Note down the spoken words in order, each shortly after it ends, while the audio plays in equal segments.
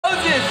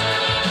roses.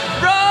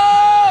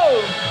 Row!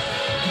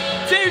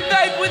 Team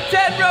Faith with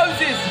 10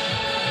 roses.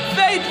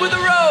 Faith with a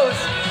rose.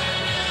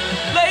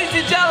 Ladies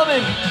and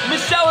gentlemen,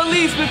 Michelle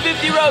Elise with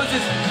 50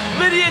 roses.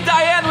 Lydia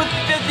Diane with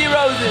 50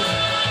 roses.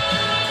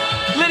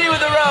 Lydia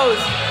with a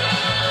rose.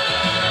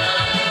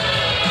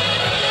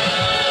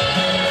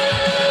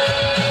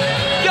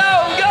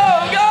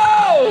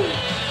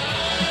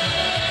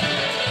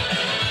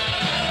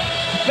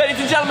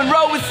 Ladies and gentlemen,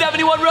 Row with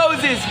 71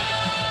 roses.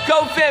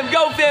 Go fam,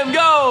 go fam,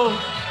 go.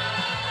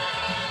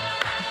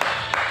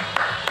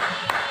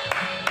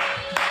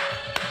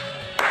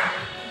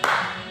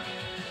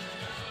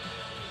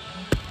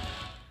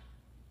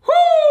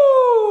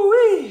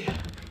 Woo-wee.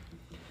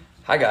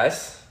 Hi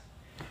guys.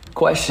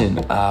 Question,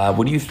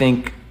 what do you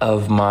think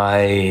of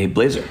my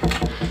blazer?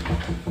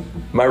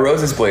 My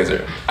roses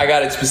blazer. I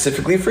got it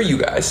specifically for you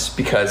guys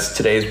because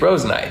today is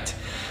Rose Night.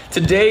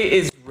 Today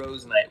is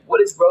Rose Night.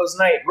 What is Rose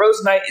Night?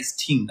 Rose Night is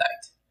team night.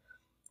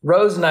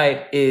 Rose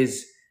Night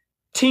is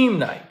team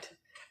night.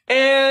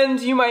 And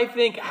you might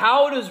think,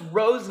 how does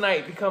Rose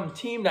Night become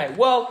team night?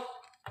 Well,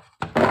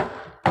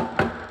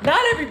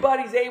 not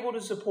everybody's able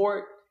to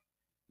support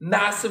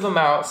massive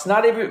amounts.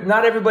 Not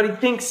everybody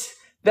thinks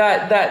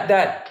that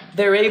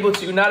they're able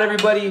to. Not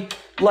everybody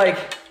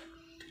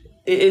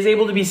is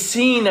able to be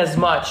seen as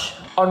much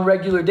on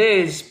regular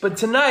days. But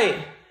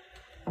tonight,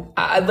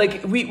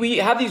 we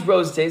have these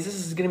rose days. This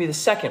is going to be the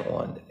second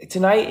one.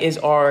 Tonight is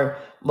our,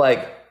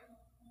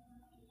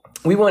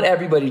 we want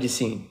everybody to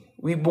see.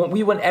 We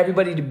want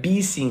everybody to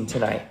be seen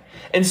tonight.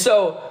 And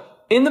so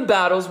in the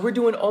battles, we're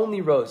doing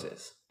only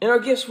roses. In our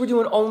gifts, we're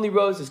doing only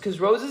roses because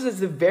roses is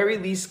the very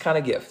least kind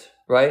of gift,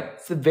 right?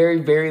 It's the very,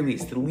 very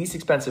least, the least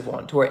expensive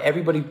one to where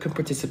everybody can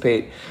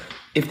participate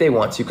if they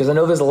want to. Because I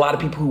know there's a lot of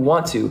people who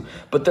want to,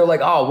 but they're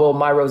like, oh, well,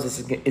 my rose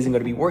isn't going to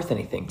be worth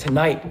anything.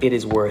 Tonight, it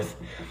is worth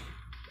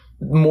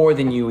more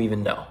than you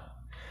even know.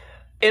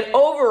 And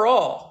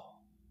overall,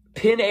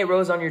 pin a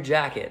rose on your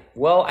jacket.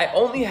 Well, I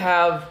only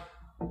have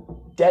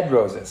dead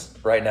roses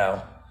right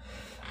now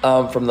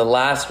from the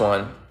last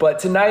one. But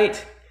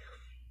tonight,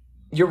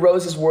 your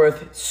rose is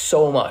worth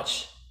so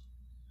much.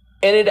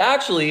 And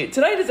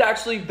tonight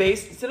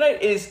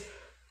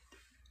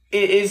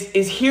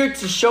is here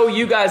to show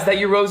you guys that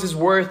your rose is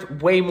worth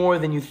way more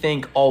than you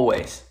think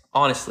always.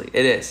 Honestly,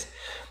 it is.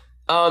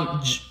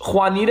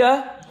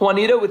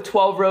 Juanita with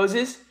 12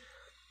 roses.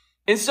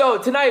 And so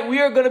tonight we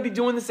are going to be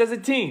doing this as a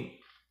team.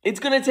 It's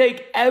going to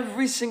take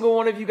every single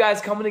one of you guys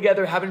coming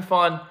together, having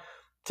fun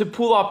to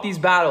pull off these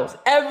battles.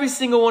 Every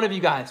single one of you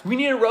guys. We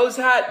need a rose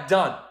hat.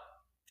 Done.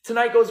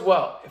 Tonight goes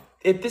well.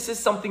 If this is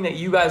something that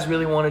you guys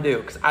really want to do,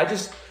 because I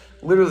just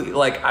literally,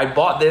 I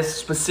bought this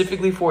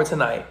specifically for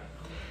tonight.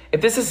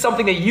 If this is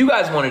something that you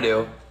guys want to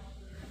do,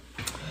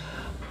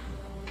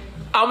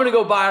 I'm going to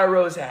go buy a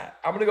rose hat.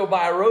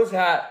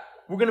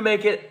 We're going to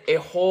make it a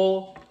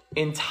whole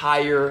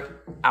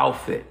entire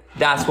outfit.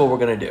 That's what we're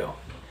going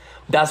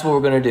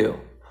to do.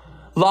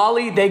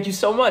 Lolly, thank you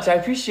so much. I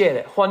appreciate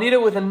it. Juanita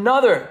with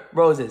another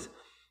roses.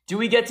 Do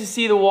we get to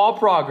see the wall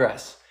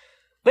progress?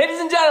 Ladies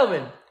and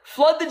gentlemen,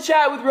 flood the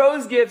chat with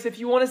rose gifts if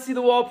you want to see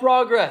the wall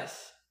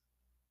progress.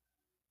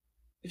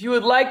 If you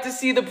would like to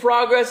see the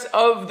progress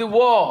of the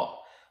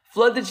wall,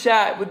 flood the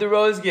chat with the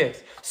rose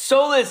gifts.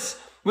 Solus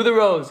with a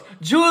rose.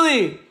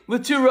 Julie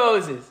with 2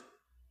 roses.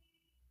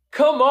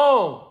 Come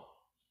on.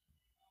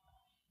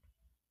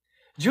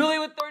 Julie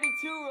with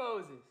 32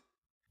 roses.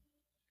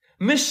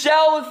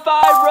 Michelle with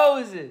 5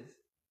 roses.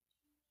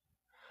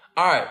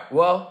 All right,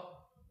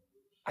 well,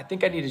 I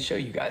think I need to show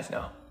you guys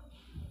now.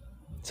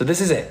 So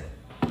this is it.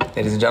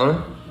 Ladies and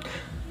gentlemen,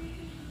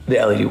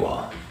 the LED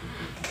wall.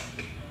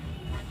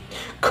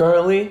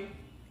 Currently,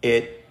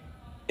 it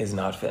is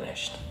not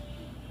finished.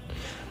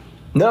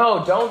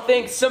 No, don't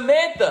think,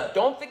 Samantha,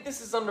 don't think this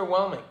is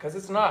underwhelming, because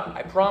it's not,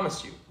 I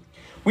promise you.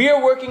 We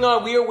are waiting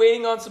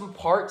on some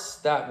parts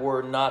that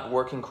were not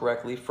working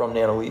correctly from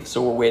Nanoleaf,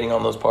 so we're waiting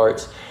on those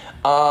parts.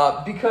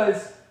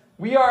 Because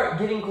we are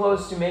getting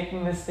close to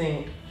making this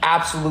thing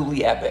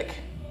absolutely epic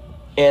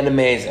and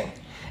amazing.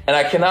 And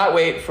I cannot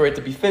wait for it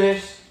to be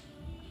finished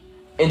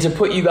and to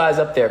put you guys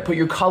up there, put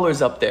your colors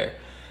up there.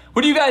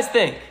 What do you guys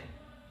think?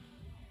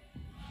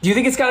 Do you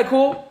think it's kind of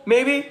cool?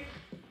 Maybe?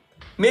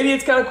 Maybe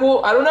it's kind of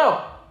cool. I don't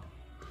know.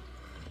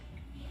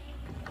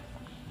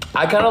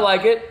 I kind of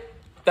like it.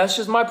 That's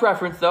just my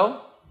preference, though.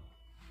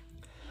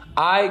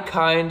 I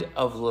kind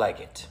of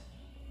like it.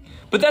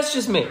 But that's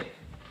just me.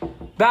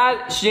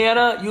 Bad,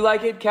 Shanna, you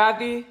like it?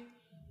 Kathy?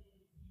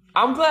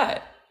 I'm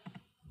glad.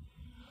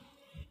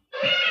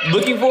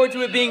 Looking forward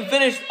to it being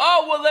finished.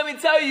 Oh, well, let me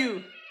tell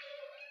you.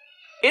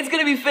 It's going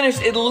to be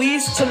finished at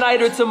least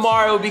tonight or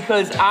tomorrow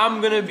because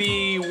I'm going to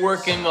be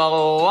working a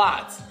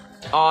lot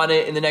on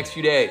it in the next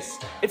few days.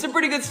 It's a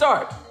pretty good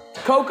start.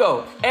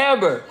 Coco,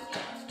 Amber,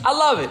 I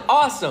love it.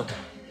 Awesome.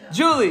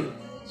 Julie.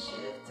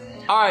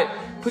 All right,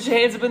 put your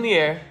hands up in the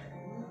air.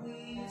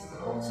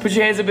 Put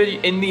your hands up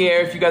in the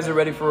air if you guys are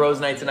ready for Rose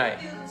Night tonight.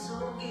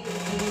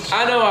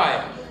 I know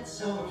I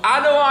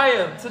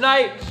am.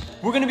 Tonight,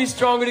 We're going to be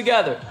stronger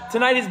together.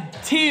 Tonight is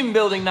team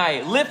building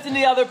night, lifting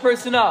the other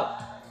person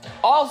up.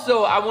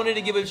 Also, I wanted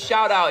to give a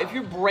shout out. If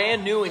you're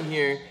brand new in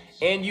here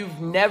and you've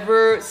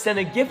never sent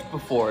a gift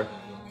before,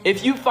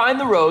 if you find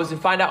the rose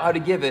and find out how to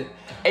give it,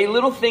 a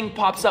little thing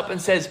pops up and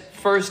says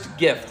first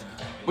gift,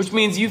 which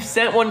means you've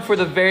sent one for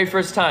the very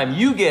first time.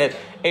 You get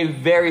a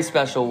very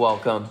special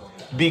welcome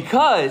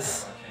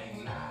because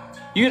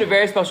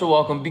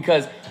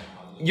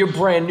you're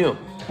brand new.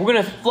 We're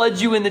gonna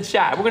flood you in the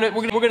chat. We're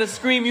gonna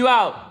scream you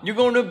out. You're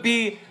going to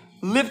be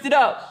lifted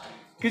up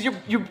because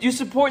you're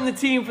supporting the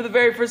team for the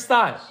very first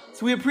time.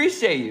 So we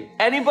appreciate you.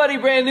 Anybody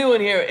brand new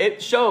in here,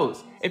 it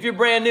shows if you're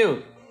brand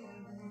new.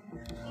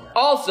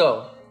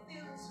 Also,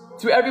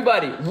 to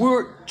everybody,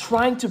 we're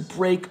trying to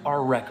break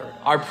our record.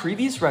 Our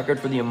previous record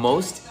for the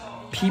most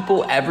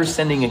people ever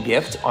sending a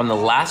gift on the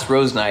last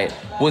Rose Night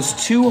was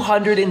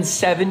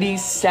 270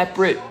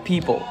 separate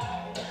people.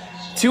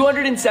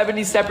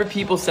 270 separate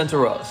people sent a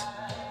rose.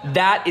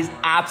 That is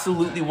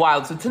absolutely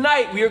wild. So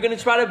tonight we are going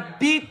to try to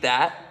beat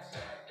that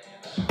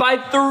by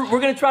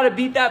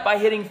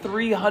hitting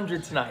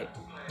 300 tonight.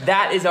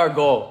 That is our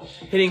goal.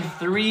 Hitting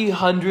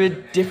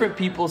 300 different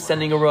people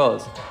sending a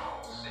rose.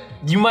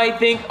 You might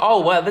think,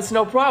 oh, well, that's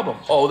no problem.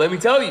 Oh, let me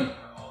tell you,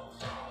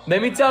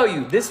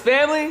 this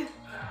family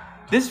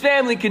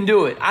can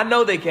do it. I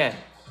know they can.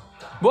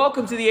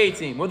 Welcome to the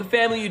A-Team. We're the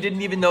family you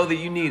didn't even know that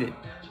you needed.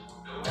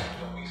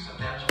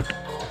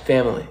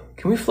 Family,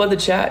 can we flood the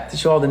chat to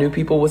show all the new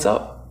people what's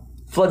up?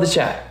 Flood the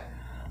chat.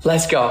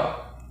 Let's go.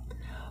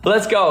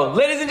 Let's go.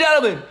 Ladies and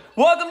gentlemen,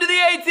 welcome to the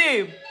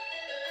A-Team.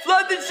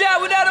 Flood the chat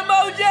with that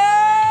emoji.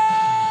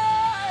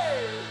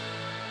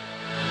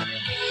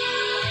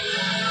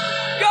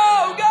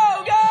 Go,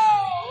 go, go.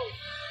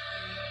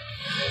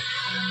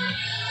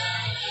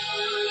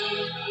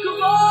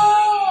 Come on.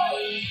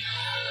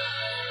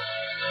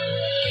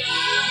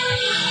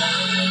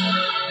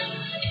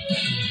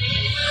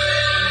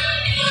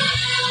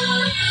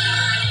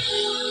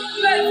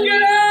 Let's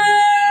get it!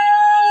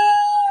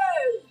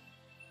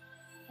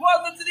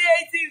 Welcome to the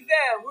A-Team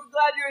fam. We're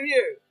glad you're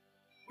here.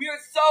 We are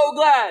so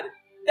glad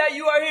that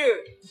you are here.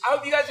 I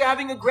hope you guys are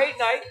having a great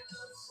night.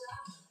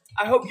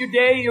 I hope your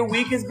day, your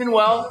week has been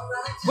well.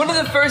 One of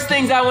the first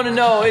things I want to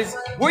know is,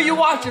 where are you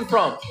watching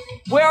from?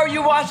 Where are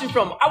you watching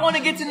from? I want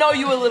to get to know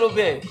you a little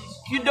bit.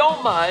 If you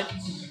don't mind,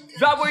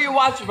 drop where you're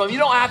watching from. You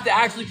don't have to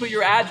actually put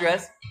your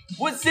address.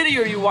 What city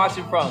are you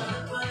watching from?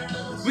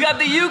 We got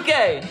the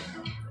UK,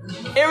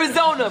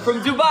 Arizona,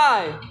 from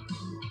Dubai,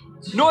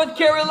 North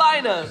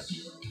Carolina,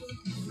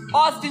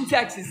 Austin,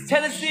 Texas,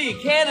 Tennessee,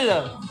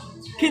 Canada,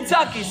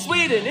 Kentucky,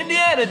 Sweden,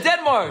 Indiana,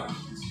 Denmark,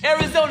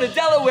 Arizona,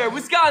 Delaware,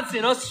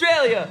 Wisconsin,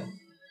 Australia,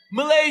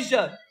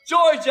 Malaysia,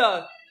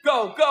 Georgia,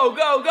 go, go,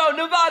 go, go,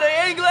 Nevada,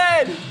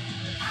 England,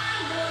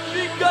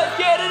 because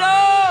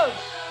Canada,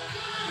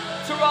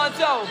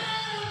 Toronto,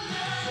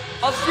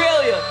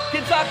 Australia,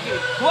 Kentucky,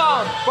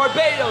 Guam,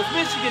 Barbados,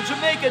 Michigan,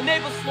 Jamaica,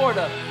 Naples,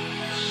 Florida,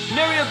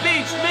 Murrieta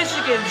Beach,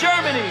 Michigan,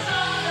 Germany.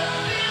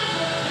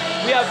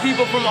 We have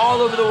people from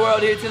all over the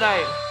world here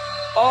tonight.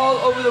 All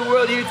over the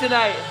world here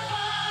tonight.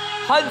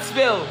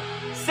 Huntsville,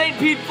 St.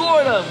 Pete,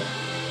 Florida,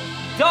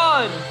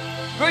 Dawn,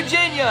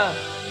 Virginia,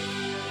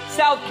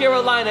 South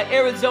Carolina,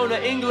 Arizona,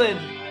 England.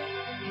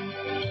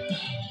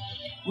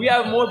 We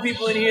have more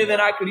people in here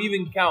than I could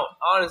even count,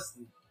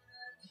 honestly.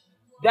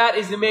 That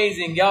is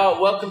amazing,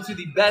 y'all. Welcome to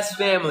the best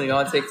family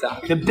on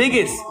TikTok. The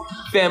biggest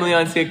family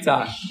on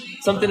TikTok.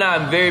 Something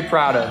I'm very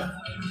proud of.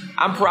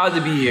 I'm proud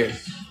to be here.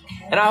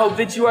 And I hope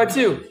that you are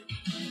too.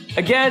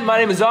 Again, my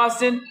name is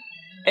Austin.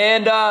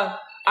 And I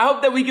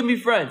hope that we can be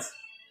friends.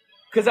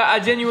 Because I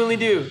genuinely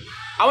do.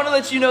 I want to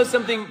let you know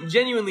something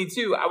genuinely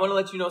too. I want to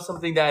let you know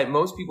something that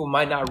most people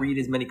might not read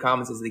as many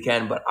comments as they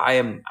can. But I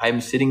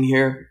am sitting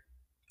here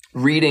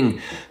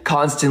reading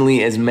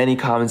constantly as many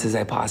comments as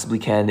I possibly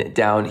can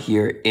down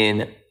here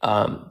in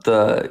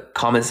the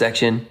comment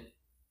section.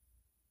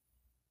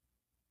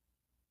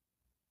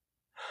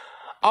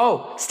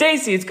 Oh,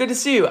 Stacy, it's good to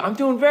see you. I'm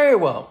doing very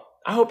well.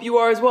 I hope you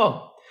are as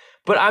well.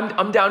 But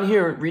I'm down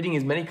here reading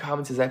as many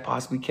comments as I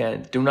possibly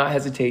can. Do not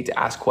hesitate to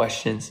ask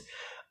questions.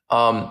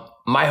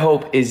 My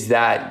hope is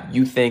that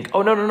you think,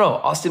 oh, no,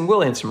 Austin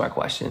will answer my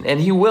question.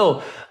 And he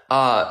will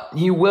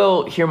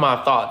hear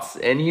my thoughts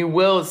and he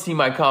will see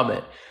my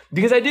comment.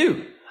 Because I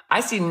do. I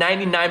see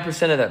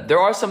 99% of them. There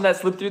are some that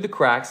slip through the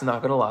cracks,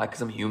 not going to lie,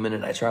 because I'm human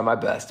and I try my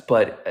best.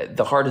 But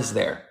the heart is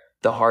there.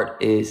 The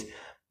heart is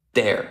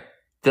there.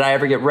 Did I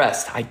ever get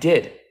rest? I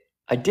did.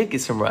 I did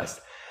get some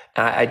rest.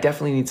 And I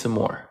definitely need some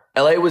more.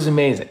 LA was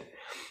amazing.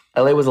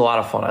 LA was a lot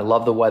of fun. I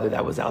love the weather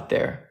that was out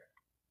there.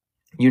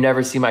 You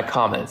never see my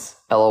comments.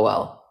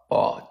 LOL.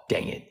 Oh,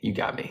 dang it. You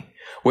got me.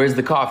 Where's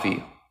the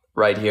coffee?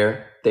 Right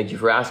here. Thank you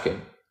for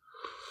asking.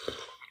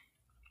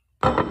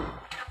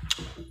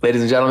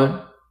 Ladies and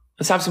gentlemen,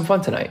 let's have some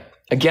fun tonight.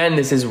 Again,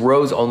 this is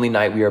rose only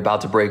night. We are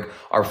about to break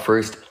our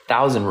first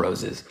 1,000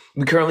 roses.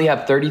 We currently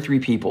have 33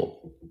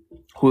 people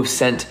who have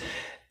sent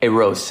a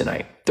rose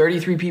tonight.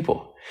 33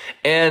 people.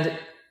 And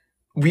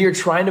we are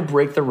trying to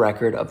break the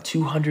record of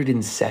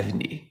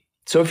 270.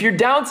 So if you're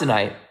down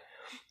tonight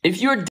If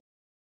you're